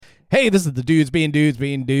Hey, this is the Dudes Being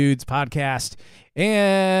Dudes podcast.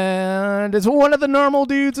 And it's one of the normal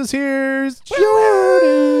dudes is here. It's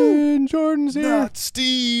Jordan. Jordan's here. Not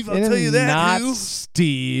Steve. I'll tell you that. Not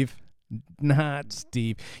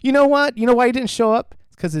Steve. You know what? You know why he didn't show up?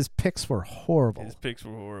 It's because his picks were horrible.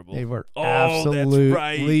 They were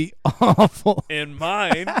absolutely awful. And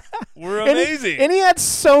mine were amazing. And he had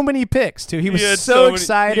so many picks, too. He was so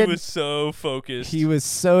excited. He was so focused. He was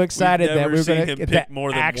so excited that we were going to pick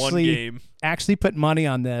more than one game. Actually put money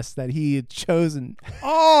on this, that he had chosen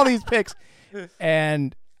all these picks.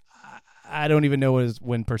 And I don't even know what his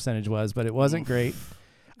win percentage was, but it wasn't great.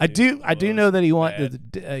 I do know that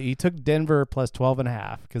he took Denver plus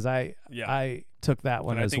 12.5 because I took that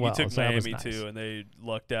one as well. I think he took Miami too, and they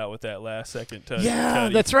lucked out with that last second touch. Yeah,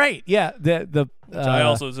 that's right. Yeah, I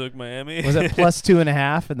also took Miami. Was it plus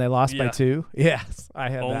 2.5 and they lost by 2? Yes, I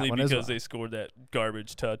had only that one as well. because they scored that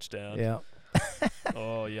garbage touchdown. Yeah.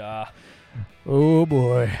 Oh yeah. Oh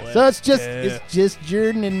boy. So it's just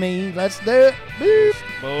Jordan and me. Let's do it, boop.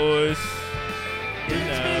 Boys.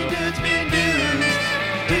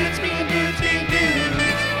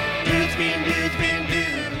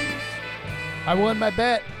 I won my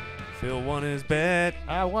bet. Phil won his bet.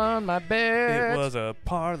 I won my bet. It was a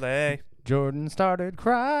parlay. Jordan started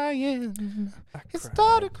crying. He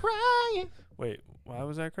started crying. Wait, why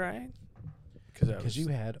was I crying? Because you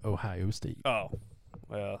had Ohio State. Oh,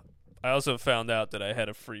 well, I also found out that I had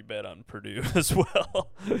a free bet on Purdue as well.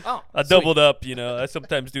 Oh, I doubled up, I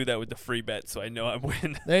sometimes do that with the free bet, so I know I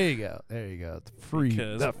win. There you go. The free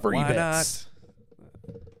bets.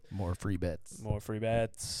 More free bets.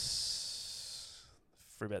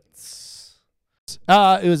 It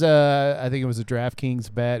was I think it was a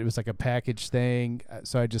DraftKings bet. It was like a package thing.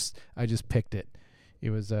 So I just picked it.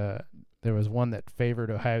 It was there was one that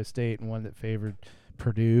favored Ohio State and one that favored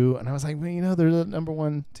Purdue, and I was like, well, they're the number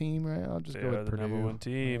one team, right? I'll just go with Purdue. Number one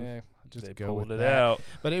team. Yeah, just they go with pulled it that. out.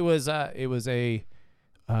 But it was a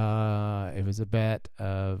bet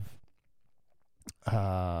of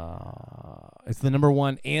it's the number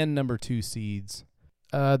 1 and number 2 seeds.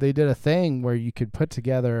 They did a thing where you could put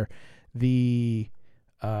together the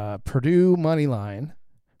Purdue money line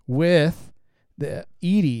with the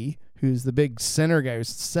Edie, who's the big center guy, who's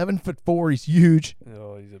 7'4". He's huge.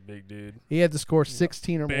 Oh, he's a big dude. He had to score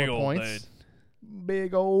 16 or more points. Dude.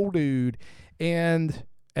 Big old dude. And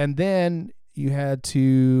then Houston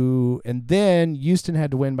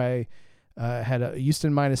had to win by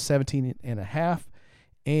Houston minus 17.5,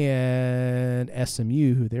 and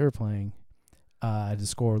SMU, who they were playing, to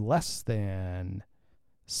score less than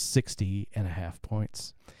 60.5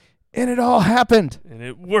 points. And it all happened. And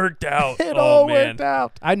it worked out. Worked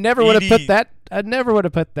out. I never would have put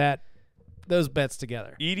that. Those bets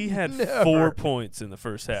together. Edie had 4 points in the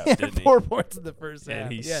first half, didn't he? 4 points in the first half.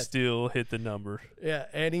 And he still hit the number. Yeah,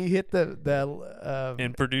 and he hit the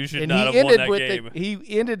and Purdue should not have won that game. He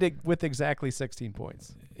ended it with exactly 16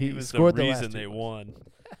 points. He was scored the reason they won.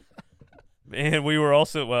 And we were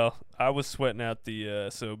also, I was sweating out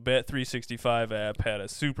so Bet365 app had a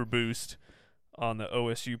super boost on the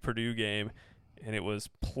OSU Purdue game, and it was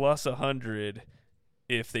plus 100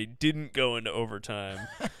 if they didn't go into overtime.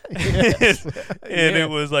 It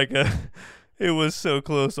was it was so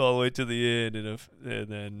close all the way to the end, and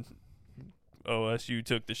then OSU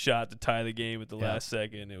took the shot to tie the game at the last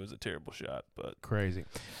second. It was a terrible shot, but crazy.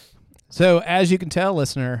 So as you can tell,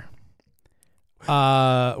 listener,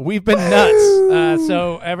 we've been nuts.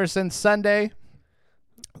 So ever since Sunday,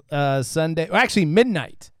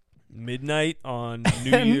 midnight. Midnight on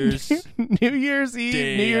New Year's New Year's Eve,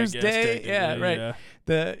 Day, New Year's Day. Yeah, right.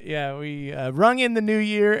 Yeah. We rung in the new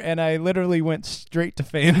year, and I literally went straight to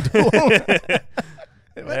FanDuel.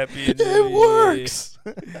 It works.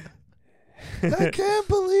 I can't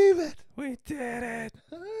believe it. We did it.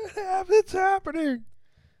 It's happening.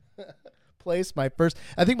 I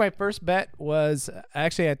think my first bet was,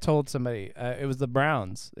 actually I told somebody, it was the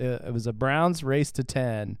Browns. It was a Browns race to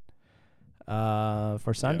 10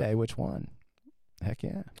 for Sunday, which won. Heck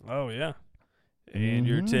yeah. Oh, yeah. And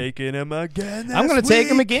you're taking him again this I'm going to take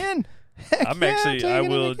him again. I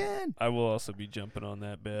will also be jumping on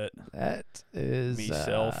that bet. That is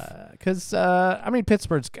myself. Because,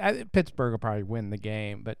 Pittsburgh will probably win the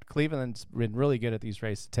game, but Cleveland's been really good at these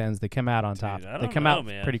race to 10s. They come out on top. They come out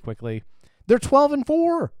pretty quickly. They're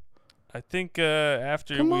 12-4. I think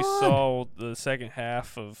after saw the second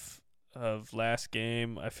half of last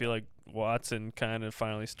game, I feel like Watson kind of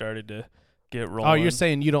finally started to get rolling. Oh, you're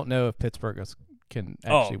saying you don't know if Pittsburgh can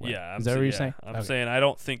actually win? Yeah. Is that what you're saying? I'm saying I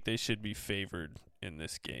don't think they should be favored in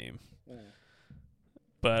this game.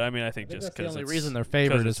 But I mean, I think just that's the because only reason they're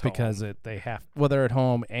favored is because home. they're at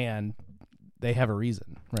home and they have a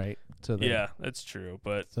reason, right? So yeah, that's true.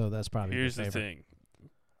 But so that's probably here's the thing: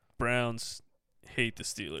 Browns hate the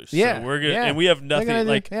Steelers. Yeah, so we're gonna yeah. and we have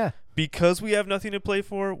nothing because we have nothing to play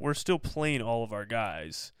for. We're still playing all of our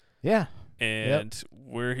guys. Yeah. And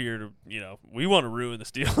we're here to, we want to ruin the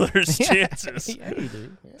Steelers' chances. Yeah, you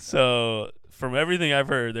do. Yeah. So from everything I've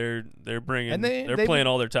heard, they're bringing, they're playing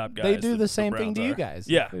all their top guys. They do the same thing Browns to you are. guys.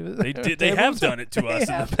 Yeah, they have done it to us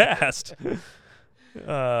in the past.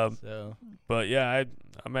 But yeah,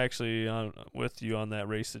 I'm actually with you on that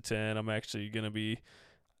race to 10. I'm actually gonna be.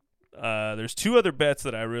 There's two other bets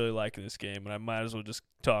that I really like in this game, and I might as well just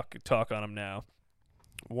talk on them now.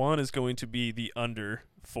 One is going to be the under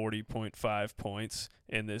 40.5 points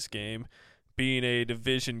in this game. Being a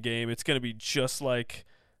division game, it's going to be just like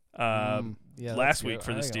last week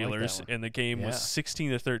for the Steelers, and the game was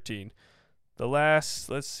 16-13. The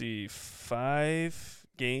last, 5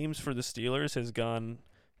 games for the Steelers has gone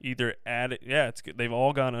either they've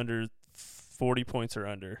all gone under 40 points or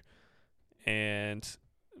under. And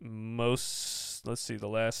the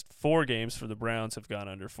last 4 games for the Browns have gone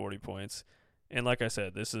under 40 points. And like I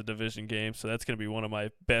said, this is a division game, so that's going to be one of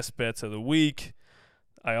my best bets of the week.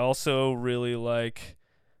 I also really like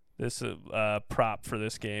this prop for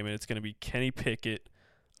this game, and it's going to be Kenny Pickett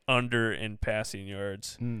under in passing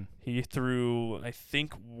yards. He threw, I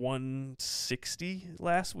think, 160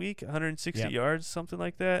 last week, 160 yards, something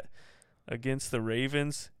like that, against the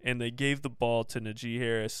Ravens, and they gave the ball to Najee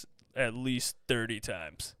Harris at least 30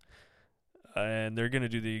 times. And they're going to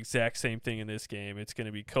do the exact same thing in this game. It's going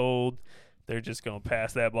to be cold. They're just going to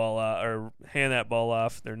pass that ball out or hand that ball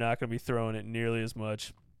off. They're not going to be throwing it nearly as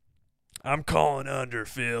much. I'm calling under,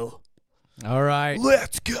 Phil. All right.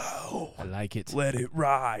 Let's go. I like it. Let it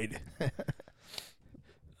ride.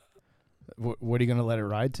 What are you going to let it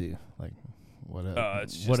ride to? Like, what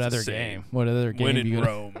other game? What other game? Win in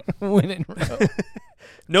Rome. Win in Rome.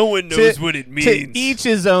 No one knows what it means. To each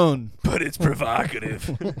his own. But it's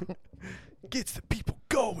provocative. Gets the people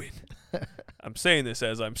going. I'm saying this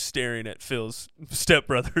as I'm staring at Phil's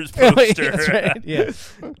stepbrother's poster That's right. Yeah.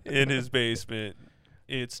 in his basement.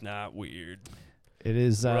 It's not weird. It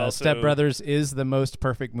is. Step Brothers is the most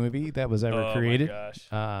perfect movie that was ever created. Oh my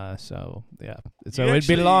gosh. So yeah. So it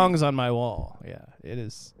belongs on my wall. Yeah. It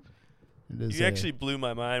is. You actually blew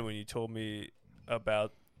my mind when you told me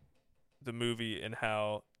about the movie and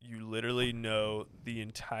how you literally know the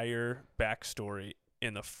entire backstory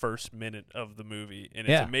in the first minute of the movie, and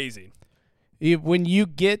it's amazing. When you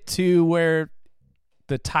get to where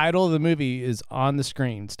the title of the movie is on the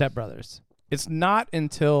screen, Step Brothers, it's not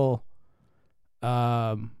until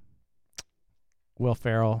Will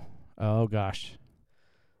Ferrell. Oh gosh,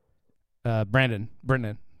 Brendan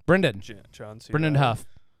Huff.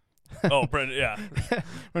 Oh, Brendan, yeah.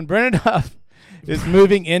 When Brendan Huff is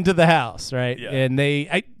moving into the house, right? Yeah. And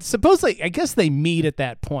I guess they meet at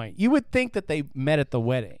that point. You would think that they met at the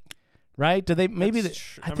wedding, right? Do they? Maybe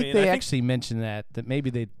I think they actually mentioned that maybe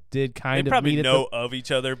they did kind of. They probably meet know of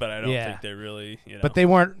each other, but I don't think they really. But they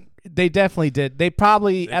weren't. They definitely did. They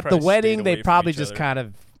probably at the wedding. They probably just kind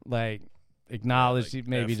of like acknowledged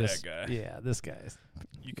maybe just that guy. This guy.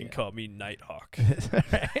 You can call me Nighthawk.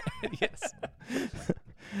 Yes.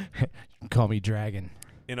 Call me Dragon.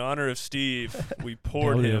 In honor of Steve, we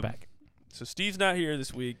poured him. So Steve's not here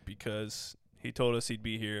this week because he told us he'd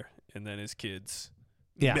be here, and then his kids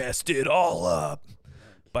messed it all up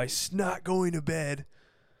by not going to bed.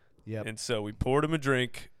 Yep. And so we poured him a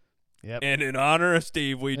drink. Yep. And in honor of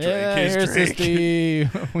Steve, we drank his here's drink.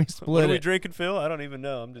 Steve. We split what it. are we drinking, Phil? I don't even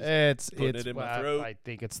know. I'm just putting it in my throat. I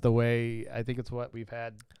think it's the way. I think it's what we've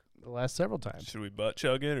had the last several times. Should we butt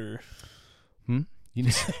chug it or?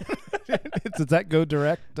 Does that go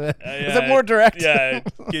direct? Is it more direct? Yeah, it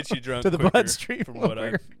gets you drunk to the bloodstream. From what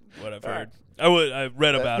I've heard. I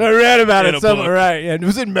read about it. I read about it somewhere, right? Yeah, it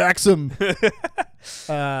was in Maxim.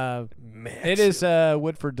 Maxim. It is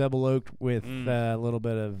Woodford double oaked with a little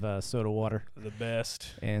bit of soda water. The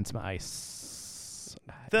best. And some ice.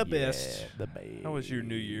 The best. The best. How was your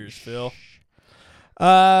New Year's, Phil?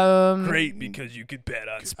 Great, because you could bet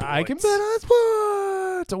on sports. I can bet on sports.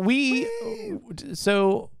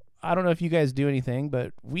 So I don't know if you guys do anything,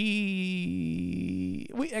 but we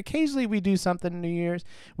occasionally we do something New Year's.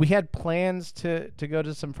 We had plans to go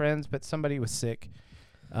to some friends, but somebody was sick.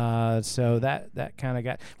 So that kind of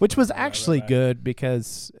got, which was actually good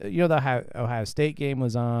because the Ohio State game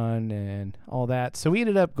was on and all that. So we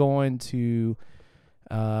ended up going to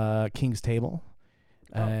King's Table.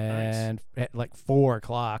 And at like 4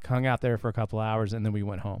 o'clock, hung out there for a couple hours, and then we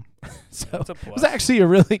went home. So That's a it plus. was actually a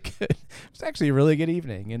really good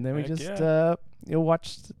evening. And then we Heck just yeah.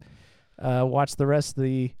 watched the rest of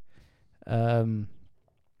the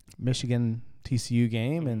Michigan TCU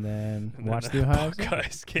game, and then watched the Ohio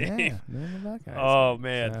Buckeyes game. Yeah, then the Buckeyes. Oh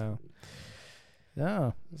man, So,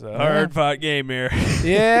 yeah, it's a hard fought game here.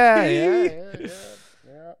 yeah.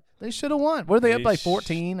 They should have won. Were they up They like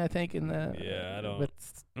 14? I think in the. Yeah, I don't.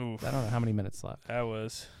 I don't know how many minutes left. That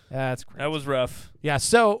was That was rough. Yeah.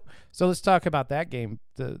 So let's talk about that game,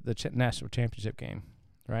 the national championship game,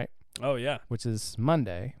 right? Oh yeah, Which is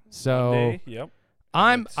Monday. So Monday, yep.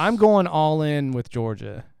 I'm going all in with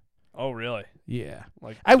Georgia. Oh really? Yeah.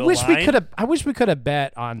 Like I the wish line? we could have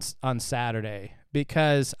bet on Saturday,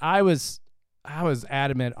 because I was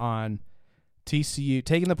adamant on TCU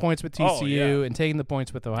taking the points with TCU and taking the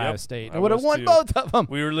points with Ohio State. I would have was won too. both of them.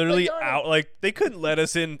 We were literally Like, out. Like they couldn't let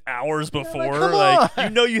us in hours before. come Like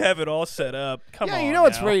on. you have it all set up. Come on. Yeah, you know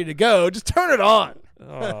it's now. ready to go. Just turn it on.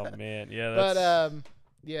 Oh man, yeah. That's,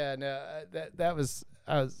 That was,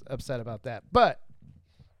 I was upset about that. But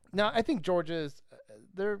no, I think Georgia's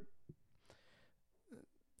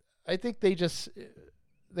I think they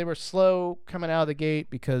were slow coming out of the gate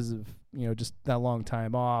because of just that long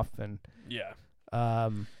time off, and yeah. I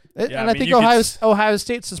think Ohio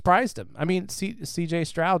State surprised him. I mean, C.J.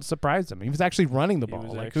 Stroud surprised him. He was actually running the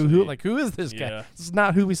ball. Who is this guy? Yeah. This is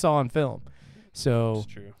not who we saw on film. So That's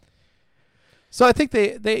true. So I think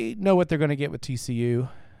they know what they're going to get with TCU,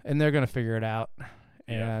 and they're going to figure it out.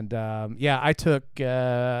 Yeah. And I took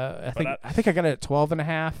I think I got it at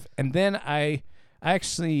 12.5, and then I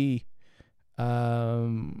actually got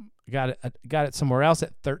it somewhere else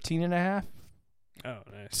at 13.5. Oh,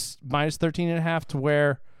 nice. Minus 13.5 to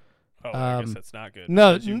where. Oh, I guess that's not good.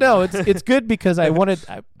 No, it's good because I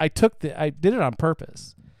did it on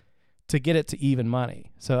purpose to get it to even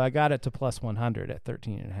money. So I got it to plus 100 at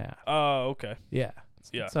 13.5. Oh, okay. Yeah.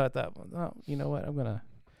 Yeah. So I thought, well, you know what?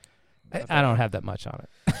 I don't have that much on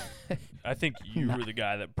it. I think you were the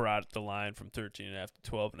guy that brought the line from 13.5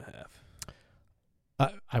 to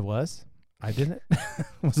 12.5. I was. I didn't.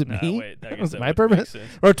 Was it me? Wait, I guess was that it my would purpose? make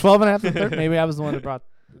sense. Or 12.5 to 13? Maybe I was the one that brought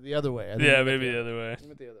the other way. Yeah, maybe the other way. I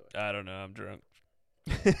went the other way. I don't know. I'm drunk.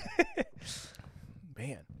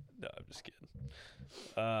 Man. No, I'm just kidding.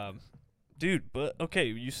 Dude, but okay,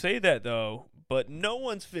 you say that though, but no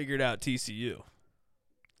one's figured out TCU.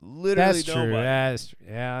 Literally That's nobody. true. That's true.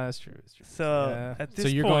 Yeah, that's true. That's true. So at this so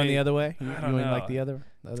you're point, going the other way? I You're don't going know. like the other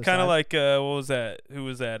It's side? kind of like what was that? Who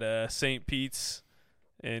was that? St. Pete's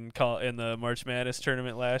in the March Madness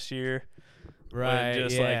tournament last year. right.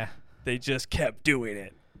 Just yeah. they just kept doing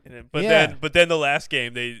it. But Yeah. then the last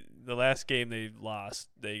game they lost.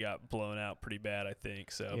 They got blown out pretty bad, I think.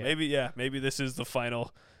 So maybe this is the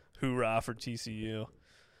final hoorah for TCU.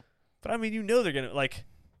 But I mean, they're gonna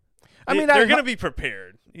they're gonna be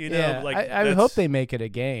prepared. I hope they make it a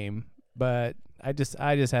game, but I just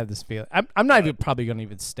have this feeling. I'm not even probably going to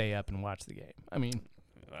even stay up and watch the game. I mean,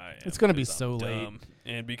 it's going to be so late,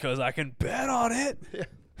 and because I can bet on it.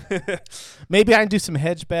 Maybe I can do some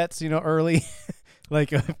hedge bets, early.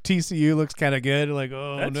 Like if TCU looks kind of good, like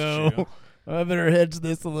That's no, true. I better hedge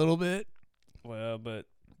this a little bit. Well, but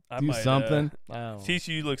I Do might something. If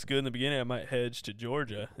TCU looks good in the beginning, I might hedge to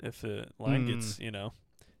Georgia if the line gets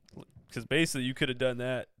because basically you could have done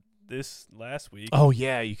that this last week. Oh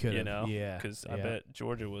yeah, you could. Yeah, because I bet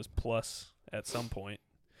Georgia was plus at some point.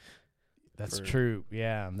 That's true.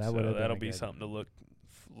 Yeah, that'll be something to look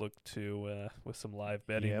to with some live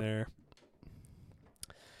betting there.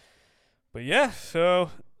 But yeah, so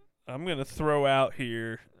I'm gonna throw out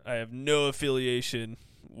here. I have no affiliation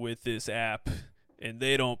with this app, and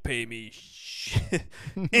they don't pay me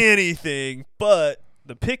anything. But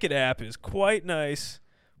the Pickett app is quite nice.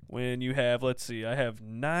 When you have, I have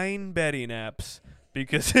 9 betting apps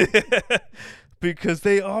because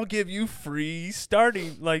they all give you free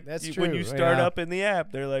starting. Like That's when true, you start up in the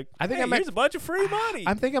app, they're like, I think hey, I'm at- here's a bunch of free money.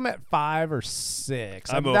 I think I'm at 5 or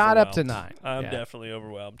 6. I'm not up to overwhelmed. 9. I'm definitely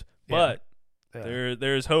overwhelmed. Yeah. But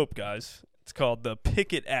there's hope, guys. It's called the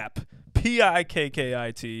Pickett app.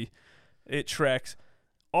 Pikkit. It tracks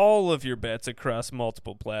all of your bets across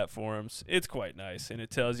multiple platforms. It's quite nice, and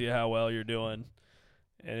it tells you how well you're doing.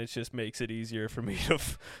 And it just makes it easier for me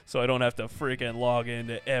so I don't have to freaking log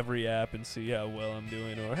into every app and see how well I'm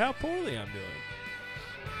doing or how poorly I'm doing.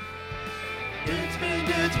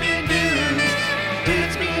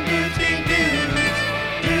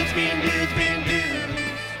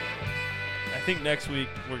 I think next week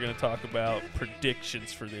we're going to talk about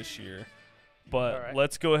predictions for this year. But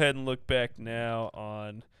let's go ahead and look back now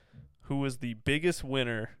on who was the biggest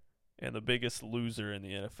winner and the biggest loser in the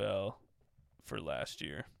NFL for last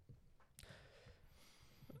year?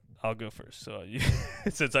 I'll go first. So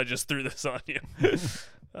since I just threw this on you.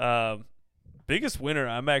 Biggest winner,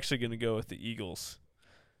 I'm actually going to go with the Eagles.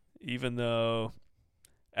 Even though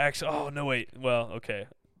Well, okay.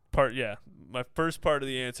 My first part of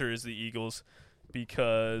the answer is the Eagles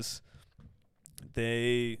because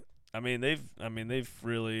they've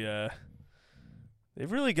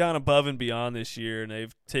really gone above and beyond this year, and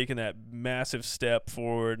they've taken that massive step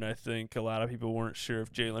forward. And I think a lot of people weren't sure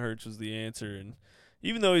if Jalen Hurts was the answer, and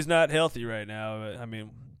even though he's not healthy right now,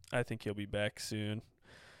 I think he'll be back soon.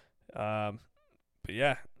 But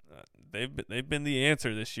yeah, they've been the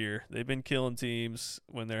answer this year. They've been killing teams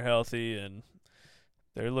when they're healthy, and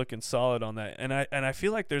they're looking solid on that. And I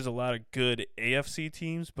feel like there's a lot of good AFC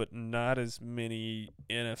teams, but not as many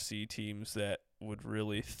NFC teams that would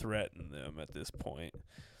really threaten them at this point.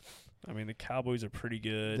 I mean, the Cowboys are pretty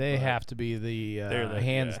good. They have to be the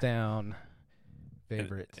hands down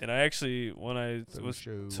favorite. And I actually, when I was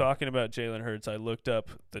talking about Jalen Hurts, I looked up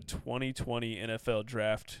the 2020 NFL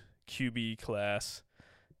Draft QB class,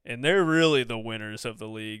 and they're really the winners of the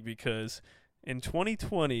league because in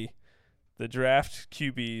 2020, the draft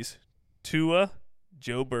QBs, Tua,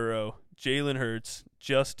 Joe Burrow, Jalen Hurts,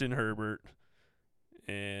 Justin Herbert,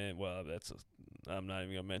 and, I'm not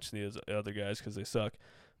even going to mention the other guys because they suck.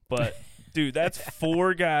 But, dude, that's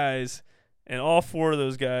 4 guys, and all 4 of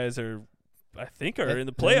those guys are in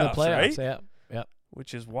the playoffs, right? Yeah.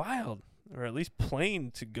 Which is wild, or at least playing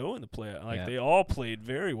to go in the playoffs. They all played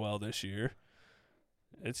very well this year.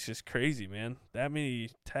 It's just crazy, man. That many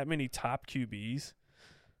top QBs.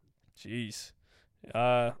 Jeez.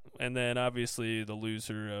 And then obviously the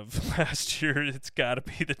loser of last year, it's got to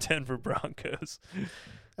be the Denver Broncos.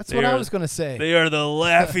 That's what I was going to say. They are the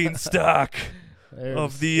laughing stock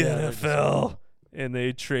of the NFL, and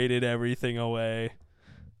they traded everything away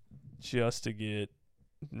just to get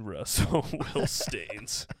Russell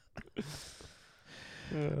Wilstains.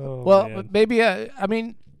 Man. Maybe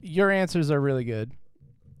your answers are really good.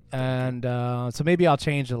 And so maybe I'll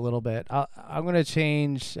change a little bit. I'm going to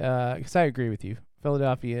change because I agree with you.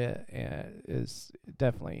 Philadelphia is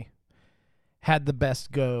definitely had the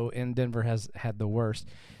best go, and Denver has had the worst.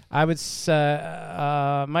 I would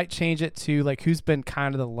might change it to like who's been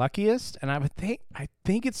kind of the luckiest, and I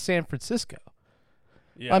think it's San Francisco.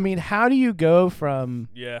 Yeah. I mean, how do you go from?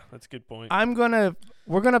 Yeah, that's a good point.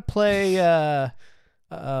 We're gonna play.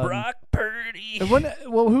 Brock Purdy.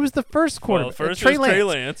 Who was the first quarterback? First was Trey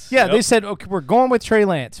Lance. Yeah, They said, okay, we're going with Trey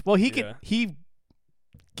Lance. Well, he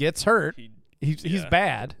gets hurt. He's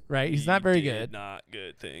bad, right? He's not very good. Not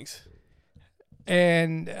good things.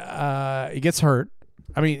 And he gets hurt.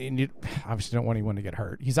 I mean, and you obviously don't want anyone to get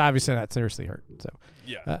hurt. He's obviously not seriously hurt. So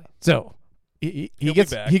yeah. So he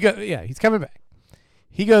gets back. He's coming back.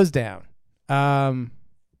 He goes down. And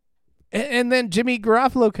then Jimmy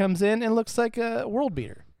Garoppolo comes in and looks like a world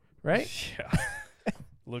beater, right? Yeah.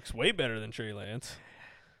 Looks way better than Trey Lance.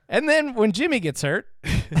 And then when Jimmy gets hurt,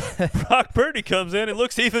 Brock Purdy comes in and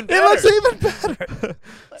looks even better. It looks even better.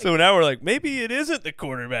 So now we're like, maybe it isn't the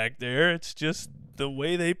quarterback there. It's just the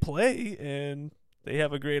way they play, and they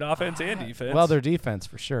have a great offense and defense. Well, their defense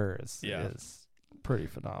for sure is pretty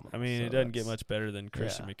phenomenal. I mean, it doesn't get much better than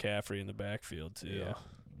Christian McCaffrey in the backfield, too. Yeah.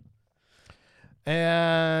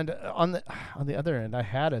 And on the other end, I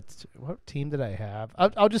had it. What team did I have?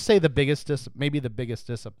 I'll just say maybe the biggest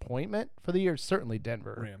disappointment for the year. Certainly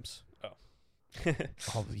Denver. Rams.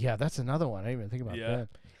 Oh, yeah, that's another one. I didn't even think about that.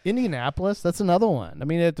 Indianapolis. That's another one. I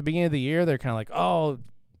mean, at the beginning of the year, they're kind of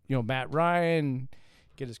like, Matt Ryan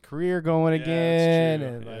get his career going again,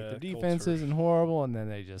 and like the defense isn't horrible, and then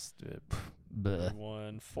they just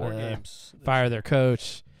won 4 games. Fire their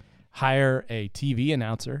coach, hire a TV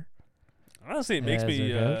announcer. Honestly, it makes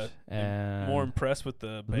me more impressed with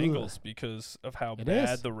the Bengals because of how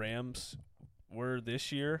bad the Rams were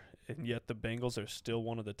this year, and yet the Bengals are still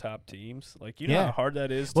one of the top teams. Like, you know how hard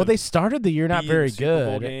that is. Well, they started the year not very good. Super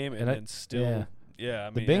Bowl game, and then still, I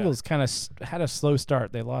mean, the Bengals kind of had a slow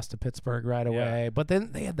start. They lost to Pittsburgh right away, but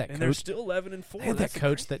then they had that coach. And they're still 11-4. They had that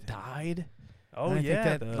coach that died. Oh,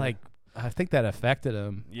 I think that affected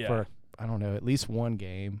them for I don't know, at least one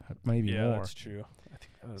game, maybe more. Yeah, that's true. I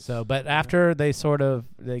think that was, so, but after they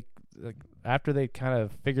after they kind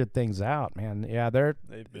of figured things out, man,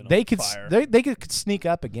 they could sneak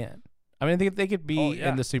up again. I mean, they could be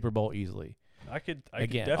in the Super Bowl easily. I could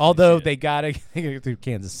although they gotta get through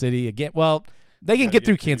Kansas City again. Well, they can get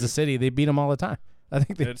through Kansas City. They beat them all the time. I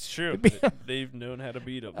think that's true. They've known how to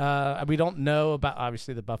beat them. We don't know about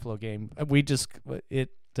obviously the Buffalo game. We just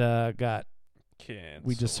got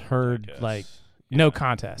we just heard like Yeah. no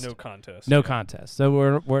contest. No contest. No yeah. contest. So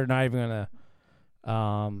we're not even gonna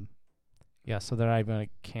so they're not even gonna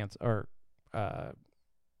cancel or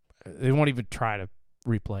they won't even try to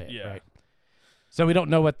replay it, Yeah. right? So we don't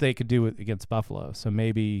know what they could do against Buffalo. So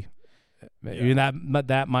maybe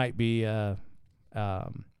that might be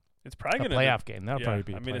It's probably a gonna playoff game. That'll probably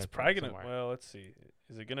be. I mean, it's playoff probably game gonna. somewhere. Well, let's see.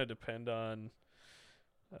 Is it gonna depend on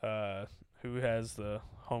who has the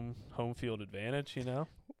home field advantage? You know.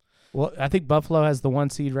 Well, I think Buffalo has the 1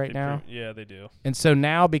 seed right now, Yeah, they do. and so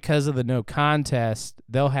now because of the no contest,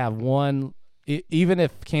 they'll have one. Even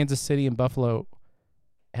if Kansas City and Buffalo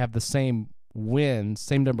have the same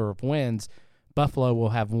number of wins, Buffalo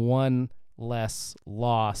will have one less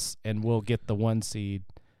loss and will get the 1 seed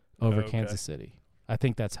over Kansas City. I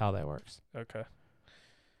think that's how that works. Okay.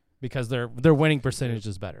 Because their winning percentage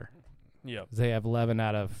is better. Yep. They have 11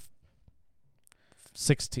 out of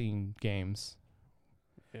 16 games,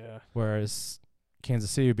 Yeah. whereas Kansas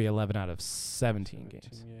City would be 11 out of 17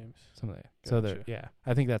 games. Something like that. So Gotcha.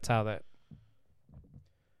 I think that's how that.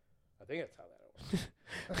 I think that's how that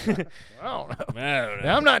works. I don't know. I don't know.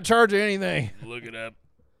 I'm not charging anything. Look it up.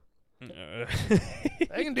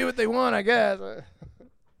 They can do what they want, I guess.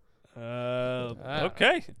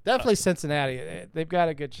 Okay. Definitely Cincinnati. They've got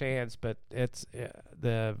a good chance, but it's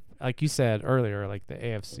like you said earlier, like the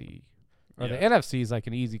AFC or the NFC is like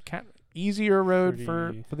an easier road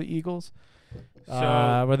for the Eagles.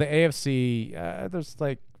 So where the AFC, there's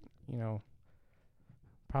like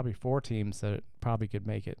probably 4 teams that probably could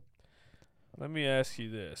make it. let me ask you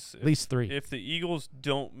this: At least 3. If the Eagles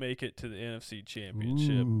don't make it to the NFC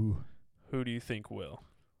Championship, who do you think will?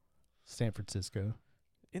 San Francisco.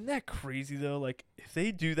 Isn't that crazy though? Like if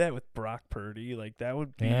they do that with Brock Purdy, like that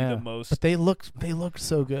would be Yeah. the most. But they look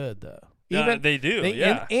so good though. They do,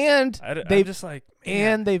 yeah. And I'm they've just like,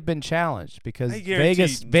 and they've been challenged because I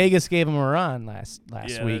guarantee- Vegas gave them a run last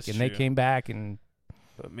Yeah, week, that's and they true. came back and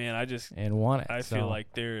But man, I won it. I so. feel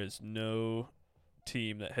like there is no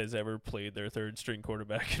team that has ever played their third string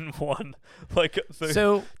quarterback and won like the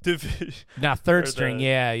so division. now third or string, the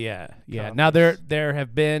yeah. conference. Now there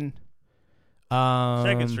have been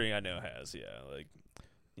Second string I know has, like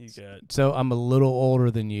you got So I'm a little older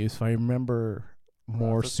than you, so I remember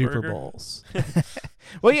more Super Roethlisberger? Bowls.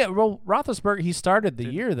 Well, Roethlisberger, he started the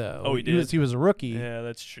year though. Oh, he did? He was a rookie. Yeah,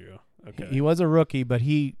 that's true. Okay. He was a rookie, but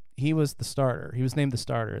he was the starter. He was named the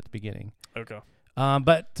starter at the beginning. Okay.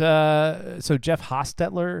 So Jeff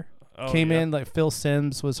Hostetler came yeah. in. Like Phil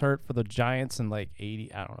Simms was hurt for the Giants in like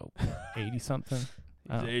 80 something.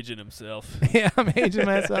 He's aging himself. Yeah, I'm aging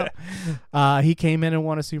myself. He came in and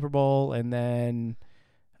won a Super Bowl, and then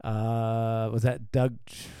was that Doug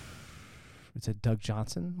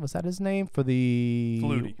Johnson? Was that his name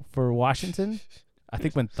Flutie. for Washington? I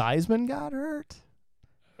think when Theismann got hurt.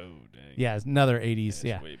 Oh dang. Yeah, it's another 80s.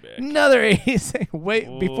 Yeah, Way back. another 80s. Wait,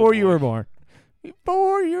 Oh, before you boy. were born.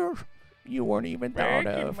 Before you weren't even thought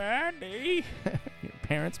Back in of. my day. Your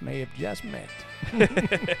parents may have just met.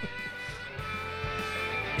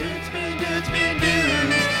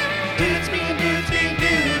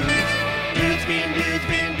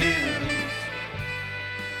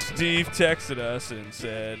 Steve texted us and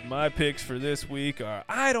said, my picks for this week are,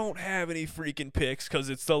 I don't have any freaking picks because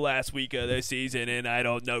it's the last week of the season and I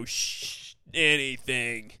don't know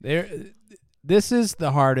anything. This is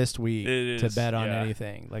the hardest week It to is, bet on yeah.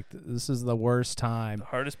 anything. Like this is the worst time. The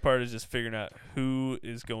hardest part is just figuring out who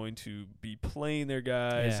is going to be playing their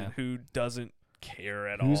guys Yeah. and who doesn't care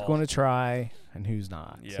at all. Who's going to try and who's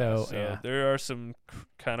not. Yeah, so so there are some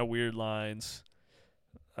kind of weird lines.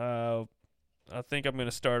 I think I'm going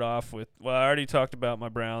to start off with, well, I already talked about my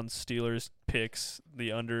Browns-Steelers picks. The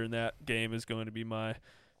under in that game is going to be my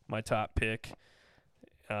top pick.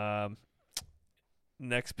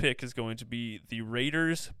 Next pick is going to be the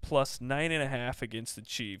Raiders plus 9.5 against the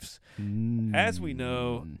Chiefs. As we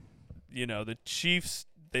know, the Chiefs,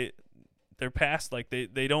 they're past, like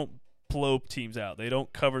they don't blow teams out. They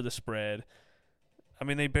don't cover the spread. I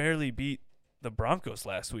mean, they barely beat the Broncos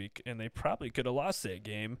last week, and they probably could have lost that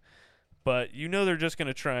game. But they're just going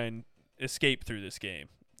to try and escape through this game.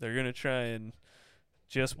 They're going to try and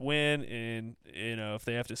just win, and if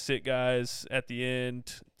they have to sit guys at the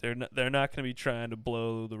end, they're not going to be trying to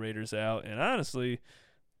blow the Raiders out. And honestly,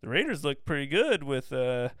 the Raiders look pretty good with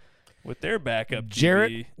their backup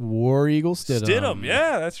Jarrett DB. War Eagle Stidham.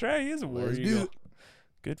 Yeah, that's right. He is a War Let's Eagle. do it.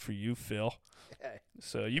 Good for you, Phil.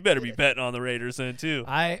 So you better be betting on the Raiders then too.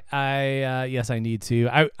 Yes, I need to.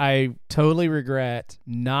 I totally regret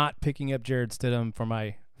not picking up Jared Stidham for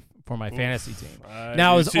my fantasy team. Now, do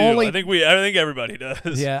I was too. only- I think everybody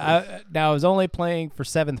does. Yeah, I was only playing for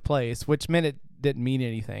 7th place, which meant it didn't mean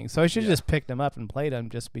anything. So I should have Yeah. just picked him up and played him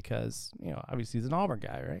just because, obviously he's an Auburn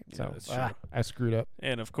guy, right? Yeah, So that's true. I screwed up.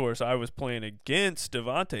 And, of course, I was playing against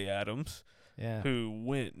Devontae Adams, Yeah. who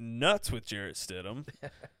went nuts with Jarrett Stidham.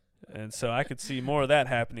 And so I could see more of that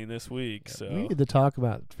happening this week. We So, need to talk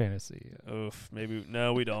about fantasy. oof, maybe.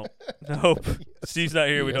 No, we don't. Nope. Steve's not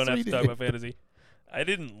here. We Yes, don't have we to talk do. about fantasy. I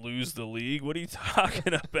didn't lose the league. What are you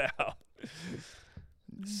talking about?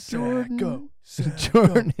 Jordan Sack,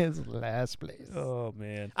 Jordan is last place. Oh,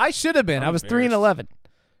 man. I should have been. I'm I was 3-11.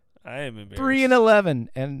 I am embarrassed. 3-11,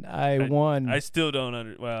 and I won. I still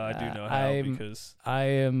don't well, I do know how because I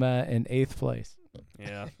am in 8th place.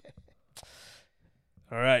 yeah.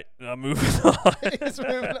 All right, I'm moving on.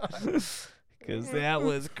 Because that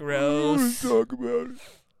was gross. Talk about it.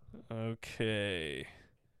 Okay.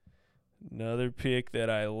 Another pick that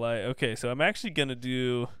I like. Okay, so I'm actually going to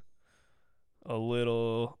do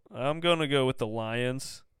I'm going to go with the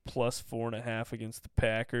Lions plus 4.5 against the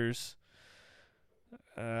Packers.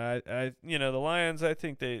 The Lions, I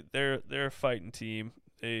think they're a fighting team.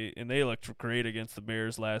 They looked great against the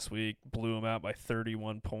Bears last week, blew them out by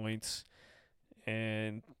 31 points.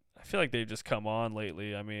 And I feel like they've just come on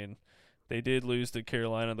lately. I mean, they did lose to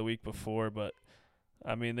Carolina the week before, but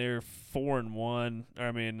I mean, they're 4-1.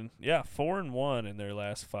 4-1 in their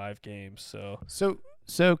last 5 games.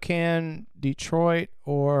 So can Detroit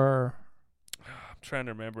or I'm trying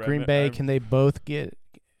to remember. Green Bay, can they both get,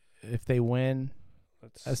 if they win?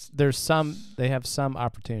 They have some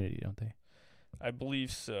opportunity, don't they? I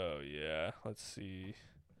believe so, yeah. Let's see.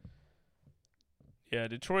 Yeah,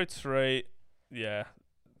 Detroit's right. Yeah.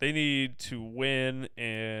 They need to win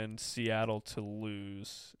and Seattle to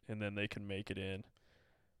lose, and then they can make it in.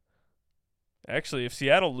 Actually, if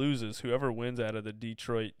Seattle loses, whoever wins out of the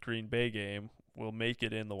Detroit-Green Bay game will make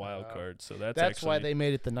it in the wild card. So that's why they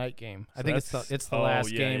made it the night game. I think it's the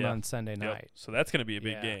last game on Sunday night. So that's going to be a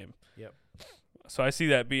big game. Yep. So I see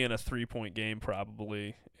that being a 3-point game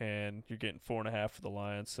probably, and you're getting 4.5 for the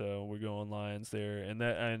Lions. So we're going Lions there,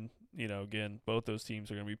 and again, both those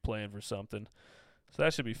teams are going to be playing for something. So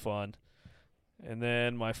that should be fun. And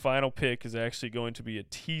then my final pick is actually going to be a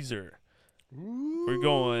teaser. Ooh. We're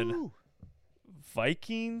going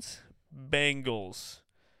Vikings, Bengals.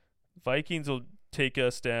 Vikings will take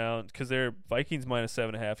us down because they're Vikings minus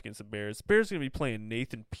 7.5 against the Bears. Bears are going to be playing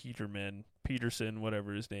Nathan Peterson,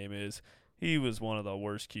 whatever his name is. He was one of the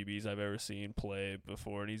worst QBs I've ever seen play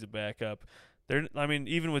before, and he's a backup.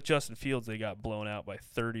 Even with Justin Fields, they got blown out by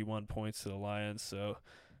 31 points to the Lions. So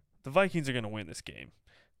the Vikings are going to win this game.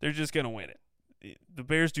 They're just going to win it. The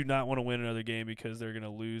Bears do not want to win another game because they're going to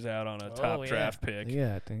lose out on a top draft pick.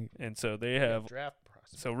 Yeah, I think. And so they have draft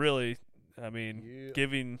process. So really,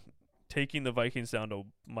 taking the Vikings down to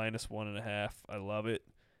minus 1.5, I love it.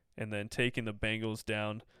 And then taking the Bengals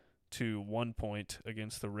down to 1 point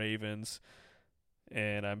against the Ravens.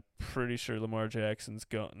 And I'm pretty sure Lamar Jackson's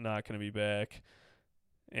not going to be back.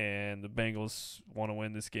 And the Bengals want to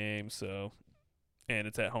win this game, and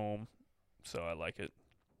it's at home, so I like it.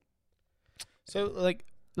 So,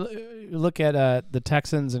 look at the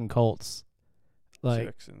Texans and Colts.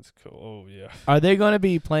 Texans, oh yeah. Are they going to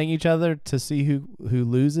be playing each other to see who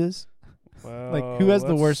loses? Well, who has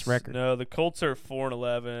the worst record? No, the Colts are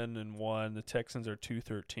 4-11-1. The Texans are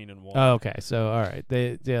 2-13-1. Oh, okay. So all right,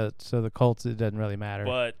 so the Colts, it doesn't really matter.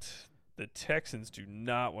 But the Texans do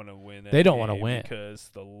not want to win. They don't want to win because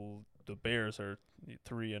the Bears are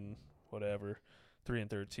 3-13.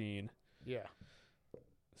 Yeah.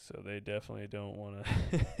 So they definitely don't want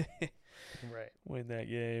to win that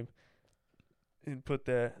game and put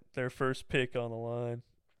their first pick on the line.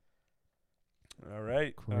 All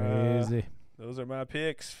right. Crazy. Those are my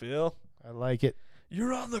picks, Phil. I like it.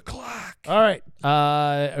 You're on the clock. All right.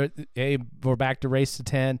 Hey, we're back to race to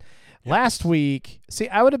 10. Yep. Last week,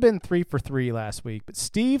 I would have been 3 for 3 last week, but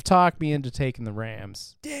Steve talked me into taking the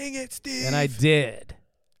Rams. Dang it, Steve. And I did.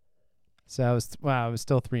 So I was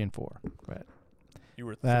still 3 and 4. But you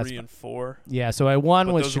were 3 and 4. Yeah. So I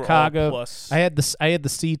won with Chicago. I had the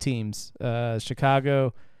C teams: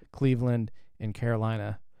 Chicago, Cleveland, and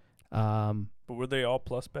Carolina. But were they all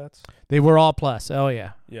plus bets? They were all plus. Oh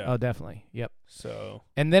yeah. Yeah. Oh definitely. Yep. So.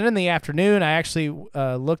 And then in the afternoon, I actually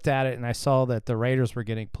looked at it and I saw that the Raiders were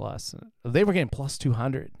getting plus. They were getting plus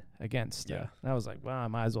 200 against. Yeah. And I was like, well, I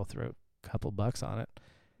might as well throw a couple bucks on it.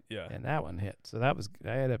 Yeah. And that one hit. So I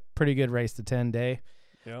had a pretty good race to 10 day.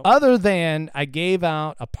 Yep. Other than I gave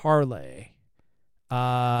out a parlay.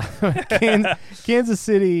 Kansas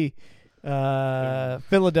City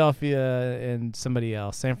Philadelphia and somebody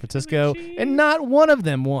else, San Francisco, and not one of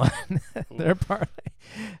them won their parlay.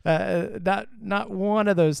 Not one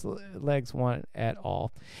of those legs won at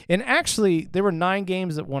all. And actually, there were 9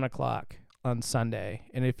 games at 1:00 on Sunday.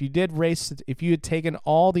 And if you had taken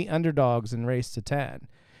all the underdogs and raced to 10,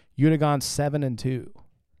 you'd have gone 7-2.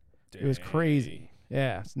 It was crazy.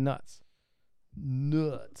 Yeah, it's nuts.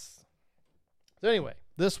 So anyway,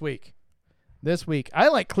 this week, I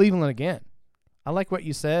like Cleveland again. I like what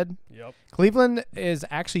you said. Yep. Cleveland is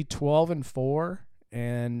actually 12-4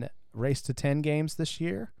 in race to 10 games this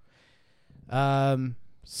year.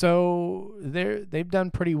 So they've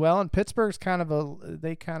done pretty well, and Pittsburgh's kind of a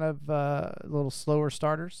little slower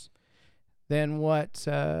starters than what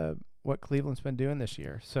Cleveland's been doing this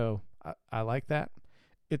year. So I like that.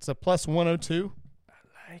 It's a plus 102. I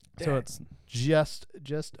like that. So it's just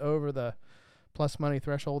over the plus money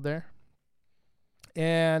threshold there.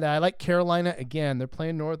 And I like Carolina again. They're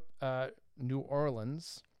playing New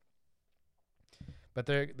Orleans, but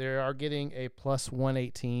they are getting a plus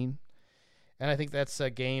 118. And I think that's a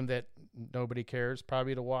game that nobody cares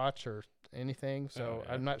probably to watch or anything. So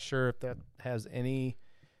I'm not sure if that has any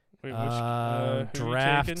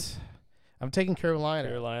draft. I'm taking Carolina.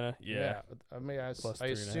 Carolina, yeah. I mean, I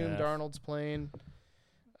assume Darnold's playing.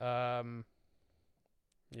 Yep.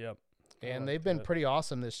 And they've been pretty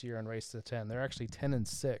awesome this year on Race to 10. They're actually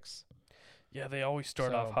 10-6. Yeah, they always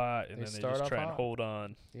start off hot, and then they just try and hold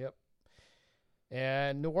on. Yep.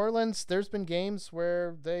 And New Orleans, there's been games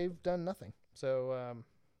where they've done nothing. So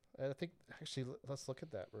I think, actually, let's look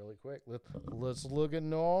at that really quick. Let's look at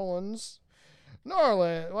New Orleans.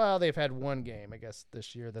 Well, they've had one game, I guess,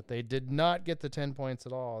 this year that they did not get the 10 points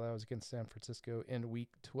at all. That was against San Francisco in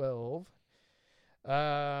Week 12.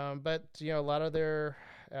 But, a lot of their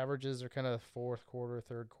averages are kind of fourth quarter,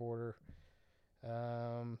 third quarter.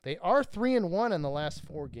 They are 3-1 in the last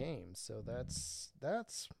 4 games, so that's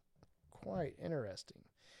quite interesting.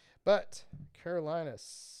 But Carolina's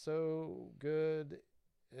so good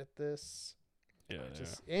at this. Yeah,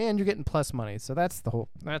 and you're getting plus money, so that's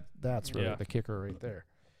that's really the kicker right there.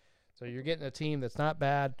 So you're getting a team that's not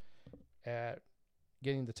bad at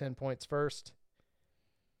getting the 10 points first,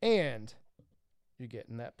 and you're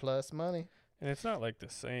getting that plus money. And it's not like the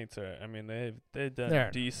Saints are. I mean, they've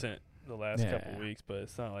done decent the last couple weeks, but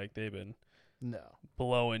it's not like they've been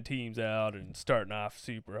blowing teams out and starting off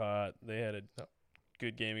super hot. They had a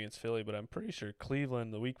good game against Philly, but I'm pretty sure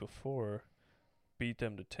Cleveland the week before beat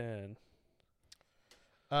them to 10.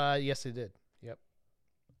 Yes, they did. Yep.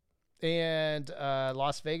 And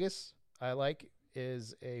Las Vegas, I like,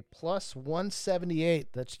 is a plus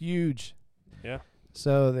 178. That's huge. Yeah.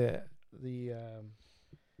 So the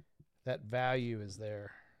that value is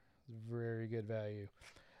there. Very good value.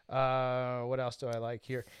 What else do I like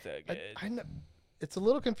here? I know, it's a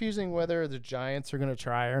little confusing whether the Giants are going to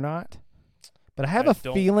try or not, but I have a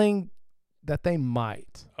feeling that they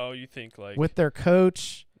might. Oh, you think like with their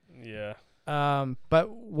coach? Yeah. But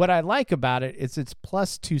what I like about it is it's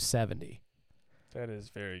plus 270. That is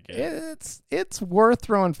very good. It's worth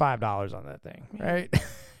throwing $5 on that thing, right?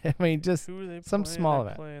 I mean, just who are they some playing? small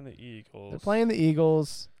They're event. playing the Eagles. They're playing the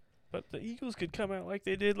Eagles. But the Eagles could come out like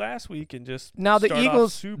they did last week and just now the start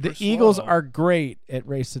Eagles. Off super the Eagles slow. are great at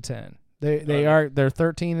race to 10. They're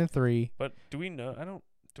 13-3. But do we know?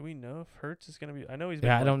 Do we know if Hurts is going to be? I know he's been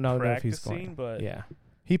I don't know if he's practicing, but yeah,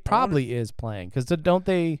 he probably is playing because don't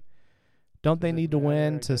they need to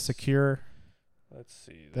win to secure? Let's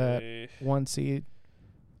see that 1 seed.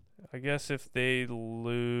 I guess if they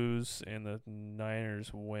lose and the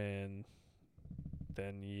Niners win,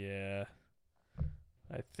 then yeah,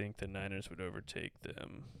 I think the Niners would overtake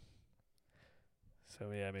them.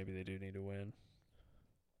 So yeah, maybe they do need to win.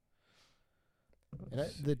 And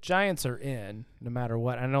the Giants are in no matter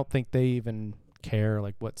what. I don't think they even care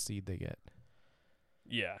like what seed they get.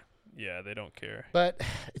 Yeah, they don't care. But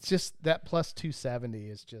it's just that plus 270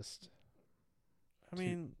 is just. I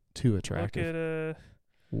mean, too attractive. Look at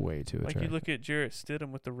way too attractive. Like you look at Jarrett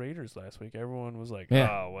Stidham with the Raiders last week. Everyone was like,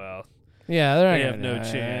 "Oh well, yeah, they have no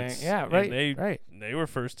chance." Yeah, right. Right. They were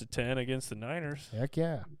first to 10 against the Niners. Heck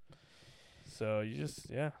yeah. So you just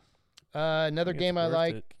another game I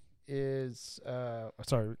like is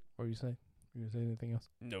sorry, what were you saying? You gonna say anything else?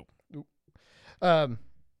 Nope.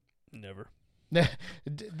 Never.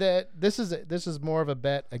 This is more of a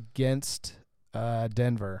bet against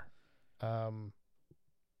Denver.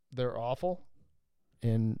 They're awful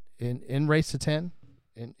in race to 10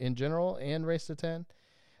 in general and race to 10.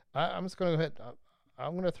 I'm just going to go ahead.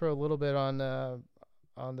 I'm going to throw a little bit on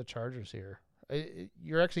the Chargers here.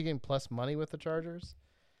 You're actually getting plus money with the Chargers.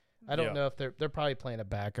 I don't Yeah. know if they're probably playing a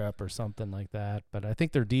backup or something like that, but I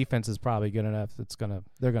think their defense is probably good enough.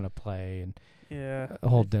 They're gonna play and Yeah.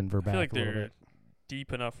 hold Denver I back feel like a little they're bit.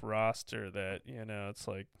 deep enough roster that, it's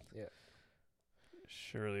like, Yeah.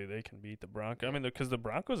 surely they can beat the Broncos. I mean, because the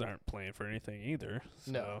Broncos aren't playing for anything either.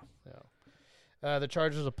 So. No. The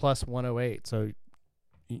Chargers are plus 108, so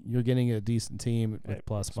you're getting a decent team with Hey,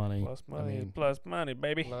 plus money. Plus money, I mean, plus money,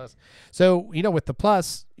 baby. plus. So with the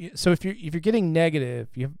plus, so if you're getting negative,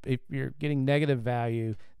 if you're getting negative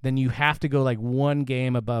value, then you have to go like one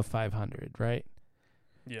game above 500, right?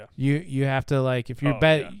 Yeah. You have to like if you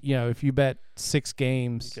if you bet 6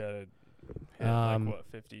 games, You gotta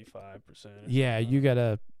hit 55%. yeah, you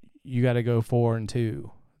gotta go 4-2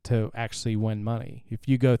 to actually win money. If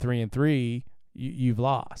you go 3-3, you've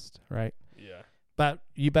lost, right? Yeah. But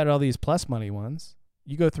you bet all these plus money ones.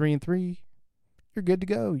 You go 3-3, you're good to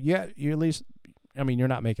go. Yeah, you're at least. I mean, you're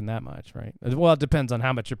not making that much, right? Well, it depends on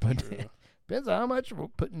how much you're putting in. Depends on how much we're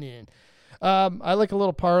putting in. I like a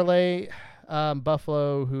little parlay.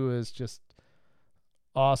 Buffalo, who is just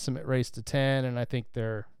awesome at race to 10, and I think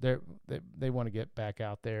they want to get back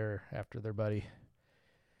out there after their buddy.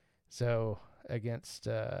 So against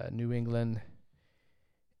New England.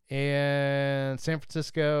 And San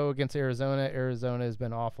Francisco against Arizona. Arizona has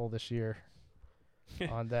been awful this year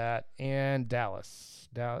on that. And Dallas.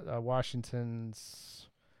 Washington's,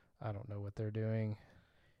 I don't know what they're doing.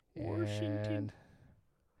 Washington. And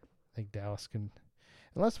I think Dallas can,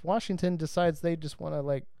 unless Washington decides they just want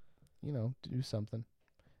to, do something.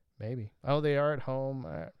 Maybe. Oh, they are at home.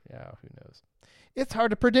 Yeah, who knows? It's hard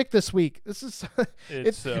to predict this week. This is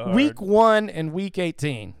it's so week hard. 1 and week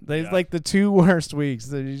 18. They're like the 2 worst weeks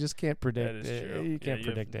that you just can't predict. That is true. You can't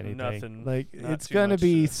predict anything. Nothing. It's going to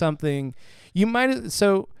be something. You might.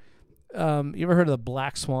 So, you ever heard of the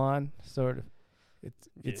black swan? Sort of.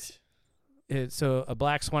 So a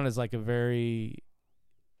black swan is like a very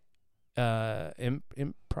a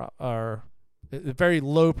very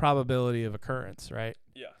low probability of occurrence, right?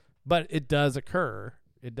 Yeah. But it does occur.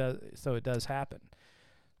 It does happen.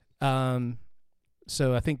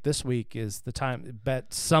 So I think this week is the time.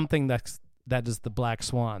 Bet something that is the black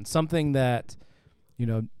swan, something that,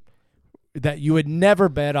 that you would never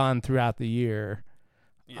bet on throughout the year.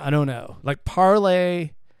 Yeah. I don't know, like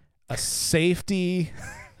parlay a safety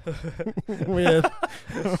with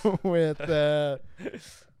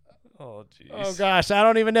Oh, jeez. Oh, gosh. I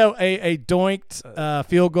don't even know. A doinked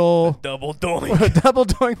field goal. Double doink. A double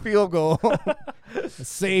doink field goal. A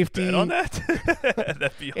safety. Bet on that?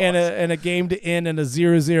 That'd be awesome. And a game to end in a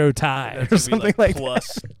 0-0 tie or something like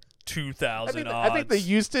plus that. 2,000 odds. I think the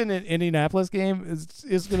Houston and Indianapolis game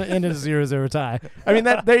is going to end in a 0-0 tie. I mean,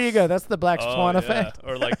 there you go. That's the black swan effect.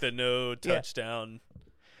 Or like the no touchdown.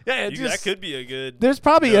 Yeah, that could be a good. There's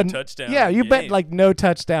probably a touchdown. Yeah, you game. bet like no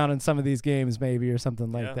touchdown in some of these games, maybe, or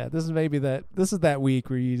something like that. This is that week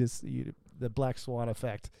where the black swan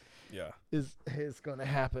effect. Yeah, is going to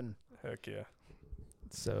happen. Heck yeah!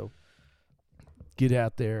 So get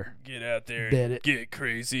out there, bet it, get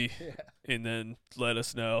crazy, and then let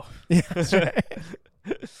us know. Yeah, that's right.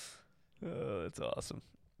 Oh, that's awesome.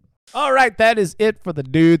 All right, that is it for the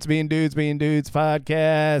Dudes Being Dudes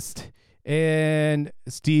podcast. And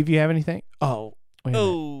Steve, you have anything? Oh, wait a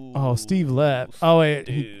minute. Oh, Steve left. Oh wait,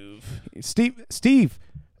 Steve.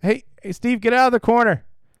 Hey, Steve, get out of the corner.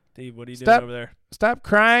 Steve, what are you doing over there? Stop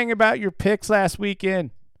crying about your picks last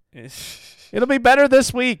weekend. It'll be better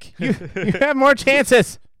this week. You have more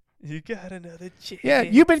chances. You got another chance. Yeah,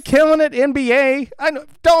 you've been killing it, NBA. I know.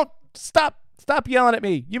 Don't stop yelling at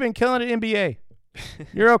me. You've been killing it, NBA.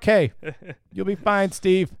 You're okay. You'll be fine,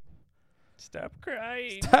 Steve. Stop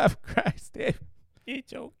crying. Steve.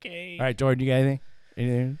 It's okay. All right, Jordan, you got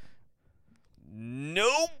anything?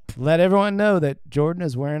 Nope. Let everyone know that Jordan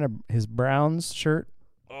is wearing his Browns shirt.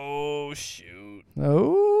 Oh, shoot.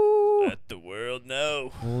 Oh. Let the world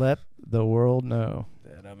know. Let the world know.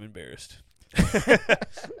 That I'm embarrassed.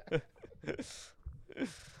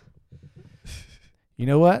 You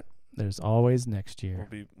know what? There's always next year.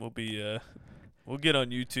 We'll get on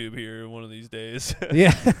YouTube here one of these days.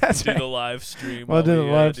 Yeah, that's do right. the live stream. We'll do the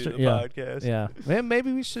live stream. stream. Yeah. Podcast. Yeah.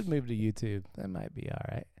 Maybe we should move to YouTube. That might be all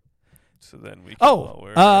right. So then we can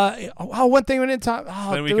one thing we didn't talk.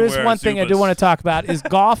 Oh, there is one thing I do Zubas. want to talk about is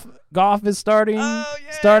golf. Golf is starting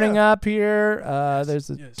up here. There's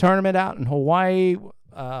a tournament out in Hawaii.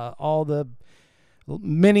 A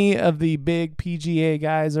many of the big PGA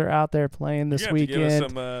guys are out there playing this you weekend. Have to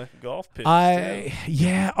give us some golf picks.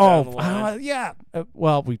 Down the line. Yeah.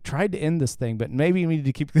 Well, we tried to end this thing, but maybe we need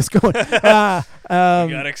to keep this going. You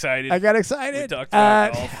got excited. I got excited. We talked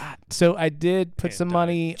about golf. So I did put some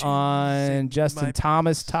money on Justin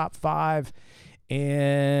Thomas top 5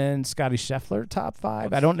 and Scotty Scheffler top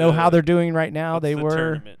 5. I don't know how they're doing right now.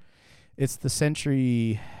 Tournament? It's the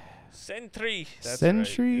Century. That's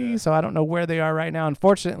Century. Right, yeah. So I don't know where they are right now.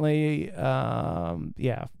 Unfortunately,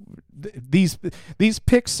 these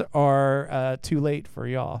picks are too late for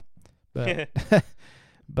y'all, but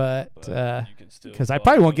because I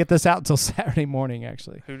probably won't get this out until Saturday morning.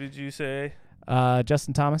 Actually, who did you say?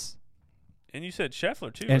 Justin Thomas. And you said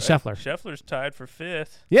Scheffler too. And right? Scheffler. Scheffler's tied for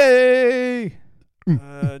 5th. Yay!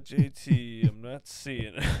 JT, I'm not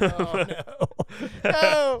seeing it. Oh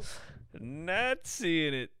no! Not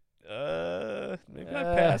seeing it. Maybe I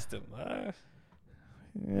passed him.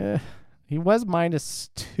 Yeah, he was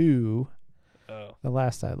 -2 the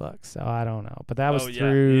last I looked, so I don't know. But that was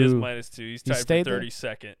through. He is -2. He's tied for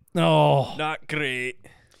 32nd. Oh, not great.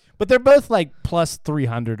 But they're both like plus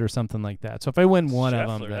 300 or something like that. So if I win one of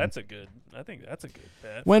them, I think that's a good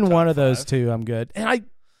bet. Win one of those two, I'm good. And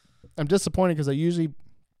I'm disappointed because I usually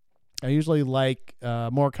like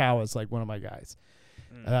Morikawa's like one of my guys.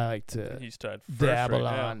 I like to he's tied first dabble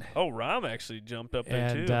right on. Now. Oh, Rahm actually jumped up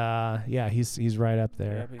there too. And he's right up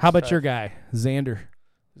there. Yeah, how about your guy, Xander?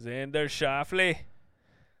 Xander Schauffele.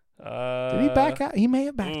 Did he back out? He may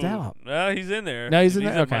have backed out. No, he's in there. No, he's in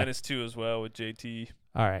there. At Okay. -2 as well with JT.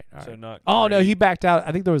 All right. So not. Oh great. no, he backed out.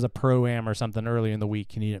 I think there was a pro-am or something early in the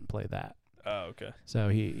week, and he didn't play that. Oh, okay. So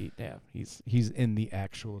he's in the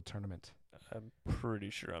actual tournament. I'm pretty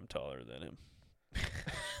sure I'm taller than him.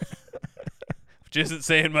 Which isn't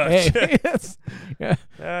saying much. Hey,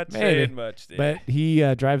 Not saying much. Dan. But he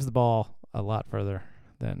drives the ball a lot further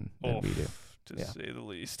than we do. To say the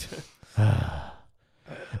least.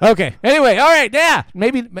 Okay. Anyway, all right. Yeah.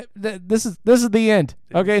 Maybe this is the end.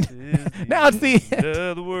 Okay. Now it's the end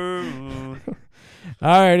of the world.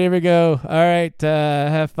 All right. Here we go. All right.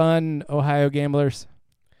 Have fun, Ohio gamblers.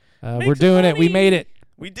 We're doing it. We made it.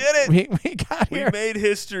 We did it. We got here. We made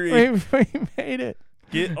history. We made it.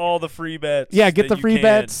 Get all the free bets. Yeah. Get the free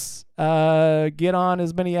bets. Get on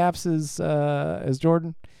as many apps as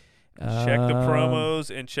Jordan. Check the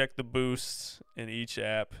promos and check the boosts in each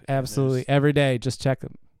app. Absolutely. Every day. Just check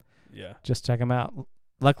them. Yeah. Just check them out.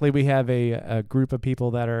 Luckily, we have a group of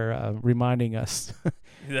people that are reminding us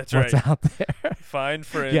that's what's right. out there. Find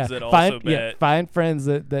friends that also bet. Yeah, find friends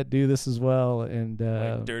that do this as well. And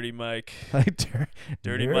like Dirty Mike. Like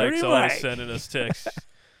Dirty Mike's always sending us texts.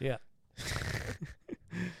 Yeah.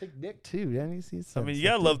 Big Nick, too. I mean, you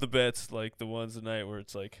got to love the bets, like the ones tonight where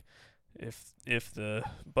it's like, if the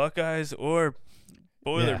Buckeyes or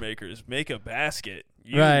Boilermakers make a basket,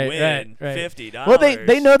 you win $50. Well,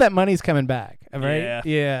 they know that money's coming back, right?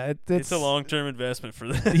 Yeah. It's a long-term investment for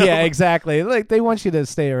them. Yeah, exactly. Like they want you to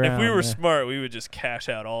stay around. If we were smart, we would just cash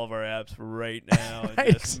out all of our apps right now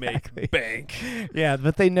and just make bank. Yeah,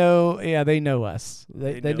 but they know. Yeah, they know us.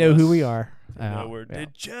 They know us. who we are. They know we're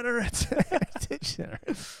degenerates.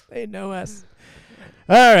 Degenerates. They know us.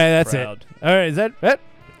 All right, that's Proud. it. All right, is that it? That's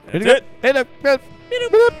it. That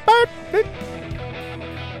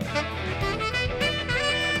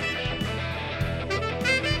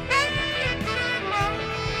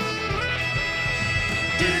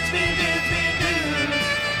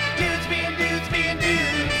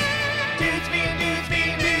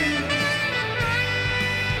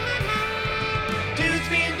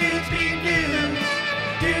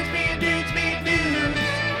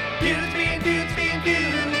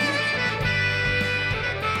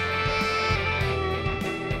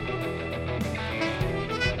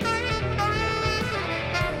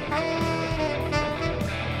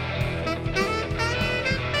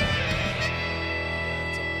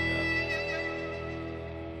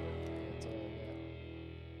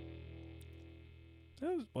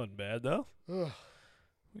wasn't bad, though.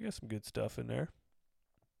 We got some good stuff in there.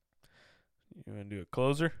 You want to do a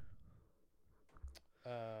closer?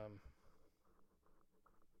 Oh.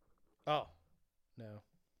 No. No.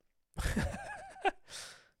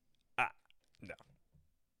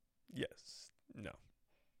 Yes. No.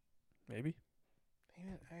 Maybe?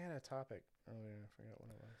 I had a topic earlier. I forgot what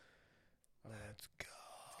it was. Let's go.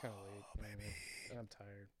 It's kind of late. Baby. I'm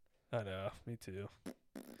tired. I know. Me too.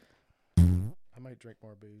 I might drink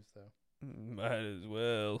more booze, though. Might as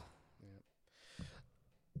well. Yeah.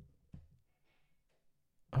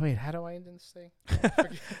 Oh, wait. How do I end this thing? What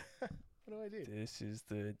do I do? This is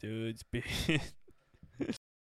the dude's beat.